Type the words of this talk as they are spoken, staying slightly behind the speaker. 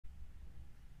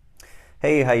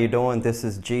Hey, how you doing? This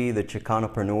is G, the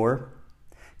Chicanopreneur.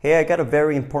 Hey, I got a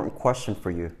very important question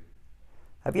for you.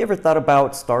 Have you ever thought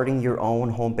about starting your own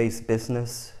home-based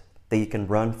business that you can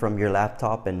run from your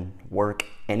laptop and work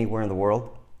anywhere in the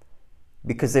world?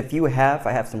 Because if you have,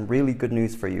 I have some really good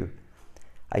news for you.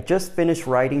 I just finished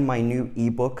writing my new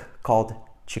ebook called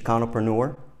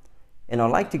Chicanopreneur, and I'd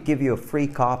like to give you a free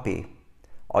copy.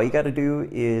 All you got to do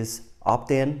is opt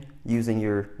in using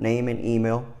your name and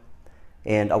email,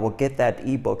 and I will get that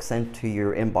ebook sent to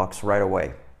your inbox right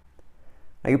away.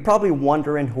 Now you're probably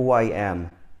wondering who I am,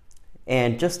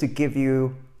 and just to give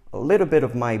you a little bit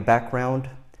of my background,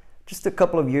 just a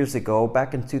couple of years ago,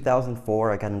 back in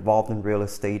 2004, I got involved in real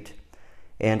estate,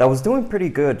 and I was doing pretty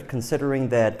good considering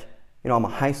that, I'm a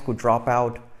high school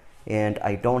dropout and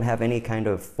I don't have any kind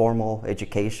of formal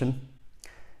education,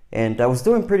 and I was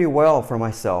doing pretty well for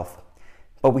myself.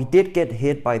 But we did get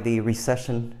hit by the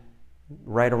recession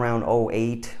right around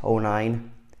 08,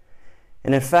 09.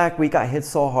 And in fact, we got hit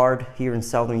so hard here in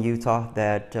southern Utah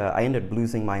that I ended up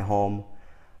losing my home,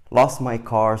 lost my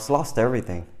cars, lost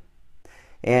everything.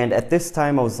 And at this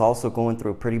time, I was also going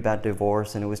through a pretty bad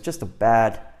divorce, and it was just a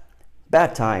bad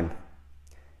time.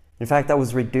 In fact, I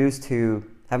was reduced to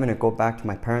having to go back to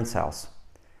my parents' house.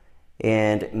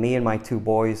 And me and my two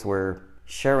boys were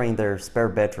sharing their spare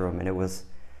bedroom, and it was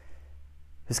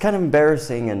kind of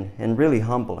embarrassing and really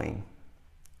humbling.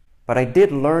 But I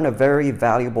did learn a very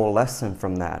valuable lesson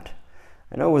from that.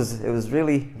 I know it was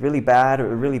really bad, a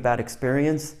really bad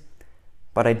experience,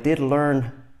 but I did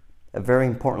learn a very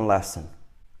important lesson.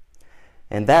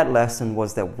 And that lesson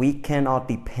was that we cannot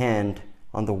depend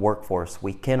on the workforce.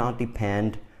 We cannot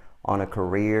depend on a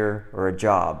career or a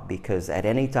job, because at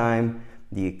any time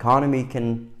the economy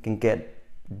can get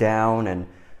down, and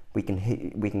we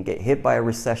can get hit by a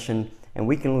recession, and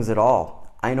we can lose it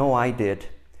all. I know I did.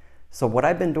 So what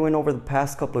I've been doing over the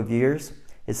past couple of years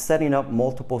is setting up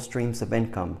multiple streams of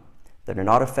income that are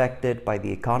not affected by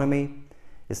the economy,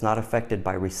 it's not affected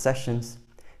by recessions,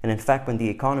 and in fact, when the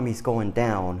economy is going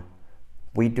down,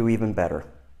 we do even better.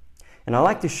 And I'd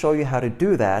like to show you how to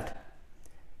do that.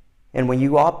 And when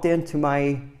you opt into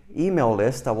my email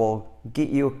list, I will get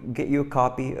you a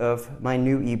copy of my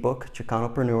new ebook,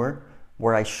 Chicanopreneur,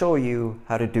 where I show you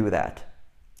how to do that.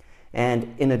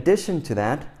 And in addition to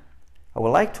that, I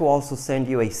would like to also send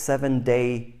you a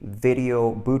 7-day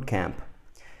video bootcamp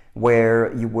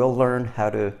where you will learn how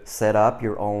to set up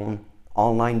your own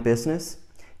online business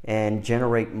and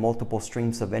generate multiple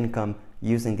streams of income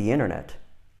using the internet.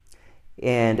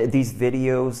 And these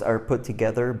videos are put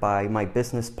together by my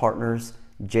business partners,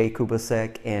 Jay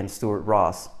Kubasek and Stuart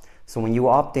Ross. So when you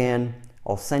opt in,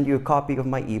 I'll send you a copy of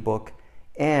my ebook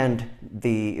and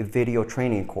the video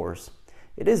training course.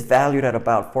 It is valued at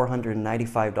about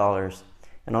 $495,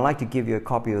 and I'd like to give you a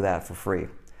copy of that for free.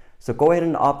 So go ahead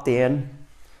and opt in,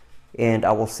 and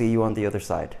I will see you on the other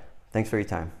side. Thanks for your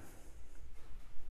time.